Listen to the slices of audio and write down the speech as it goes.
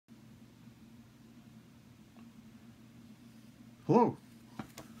Hello,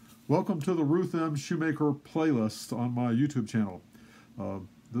 welcome to the Ruth M. Shoemaker playlist on my YouTube channel.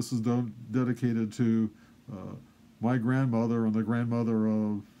 This is dedicated to my grandmother and the grandmother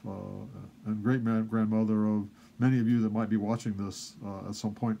of and great-grandmother of many of you that might be watching this at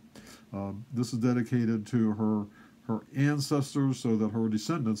some point. This is dedicated to her ancestors so that her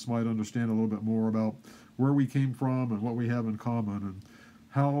descendants might understand a little bit more about where we came from and what we have in common and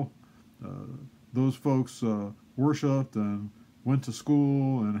how those folks worshipped and went to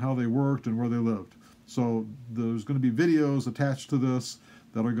school and how they worked and where they lived. So there's going to be videos attached to this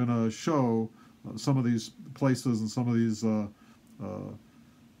that are going to show some of these places and some of these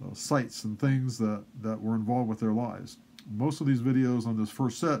sites and things that were involved with their lives. Most of these videos on this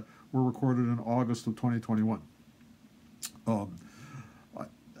first set were recorded in August of 2021.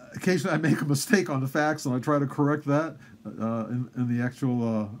 Occasionally I make a mistake on the facts and I try to correct that in the actual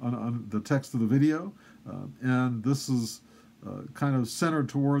on the text of the video. And this is kind of centered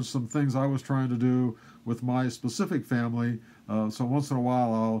towards some things I was trying to do with my specific family. So once in a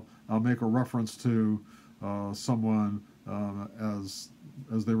while I'll make a reference to someone as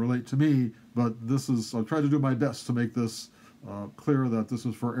they relate to me. But I'll try to do my best to make this clear that this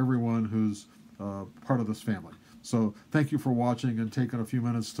is for everyone who's part of this family. So thank you for watching and taking a few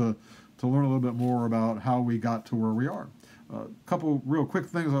minutes to learn a little bit more about how we got to where we are. A couple real quick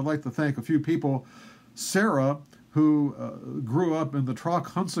things. I'd like to thank a few people. Sarah, who grew up in the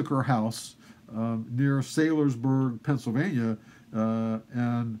Troch-Hunsaker house near Saylorsburg, Pennsylvania,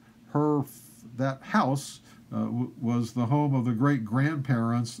 and that house was the home of the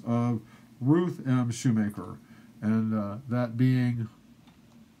great-grandparents of Ruth M. Shoemaker, and that being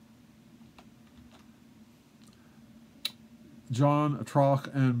John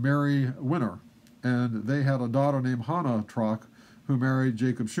Troch and Mary Winner, and they had a daughter named Hannah Troch who married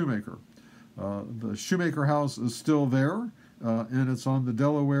Jacob Shoemaker. The Shoemaker House is still there, and it's on the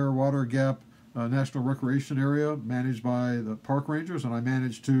Delaware Water Gap National Recreation Area, managed by the park rangers, and I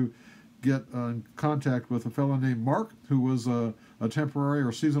managed to get in contact with a fellow named Mark, who was a temporary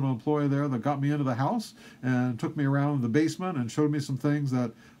or seasonal employee there that got me into the house and took me around the basement and showed me some things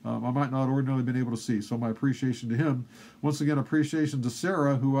that I might not ordinarily been able to see. So my appreciation to him. Once again, appreciation to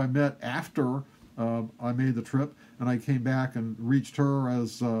Sarah, who I met after I made the trip, and I came back and reached her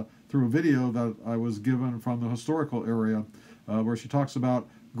as through a video that I was given from the historical area, where she talks about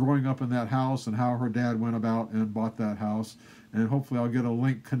growing up in that house and how her dad went about and bought that house. And hopefully I'll get a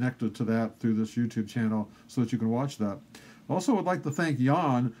link connected to that through this YouTube channel so that you can watch that. Also would like to thank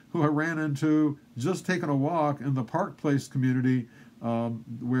Jan, who I ran into just taking a walk in the Park Place community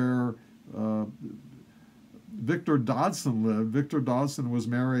where Victor Dodson lived. Victor Dodson was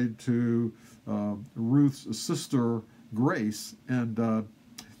married to Ruth's sister, Grace, and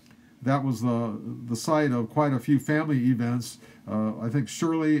that was the site of quite a few family events. I think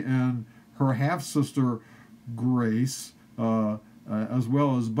Shirley and her half-sister, Grace, as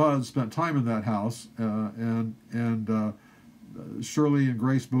well as Bud, spent time in that house, and Shirley and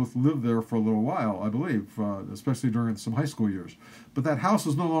Grace both lived there for a little while, I believe, especially during some high school years. But that house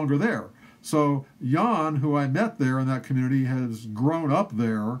is no longer there. So Jan, who I met there in that community, has grown up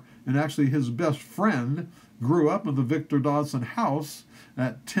there, and actually his best friend grew up in the Victor Dodson house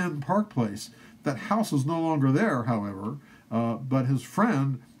at 10 Park Place. That house is no longer there, however, but his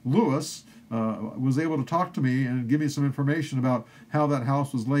friend, Lewis, was able to talk to me and give me some information about how that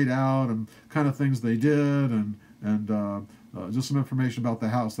house was laid out and kind of things they did, and just some information about the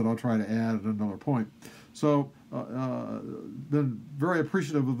house that I'll try to add at another point. So been very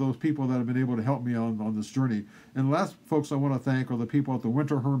appreciative of those people that have been able to help me on this journey. And the last folks I want to thank are the people at the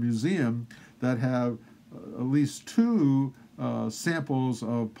Winterher Museum that have at least 2 samples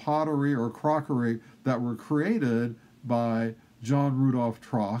of pottery or crockery that were created by John Rudolph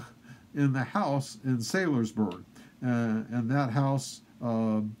Troch in the house in Saylorsburg. And that house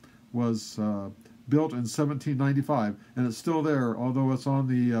was built in 1795, and it's still there, although it's on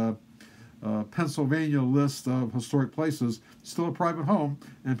the Pennsylvania list of historic places. It's still a private home,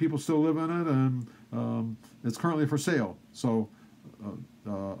 and people still live in it, and it's currently for sale. So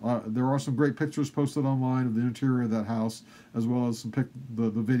there are some great pictures posted online of the interior of that house, as well as some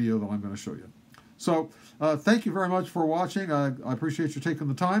the video that I'm going to show you. So thank you very much for watching. I appreciate you taking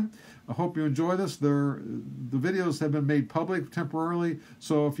the time. I hope you enjoy this. The videos have been made public temporarily,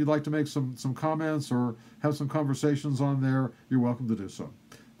 so if you'd like to make some comments or have some conversations on there, you're welcome to do so.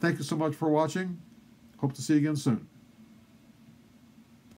 Thank you so much for watching. Hope to see you again soon.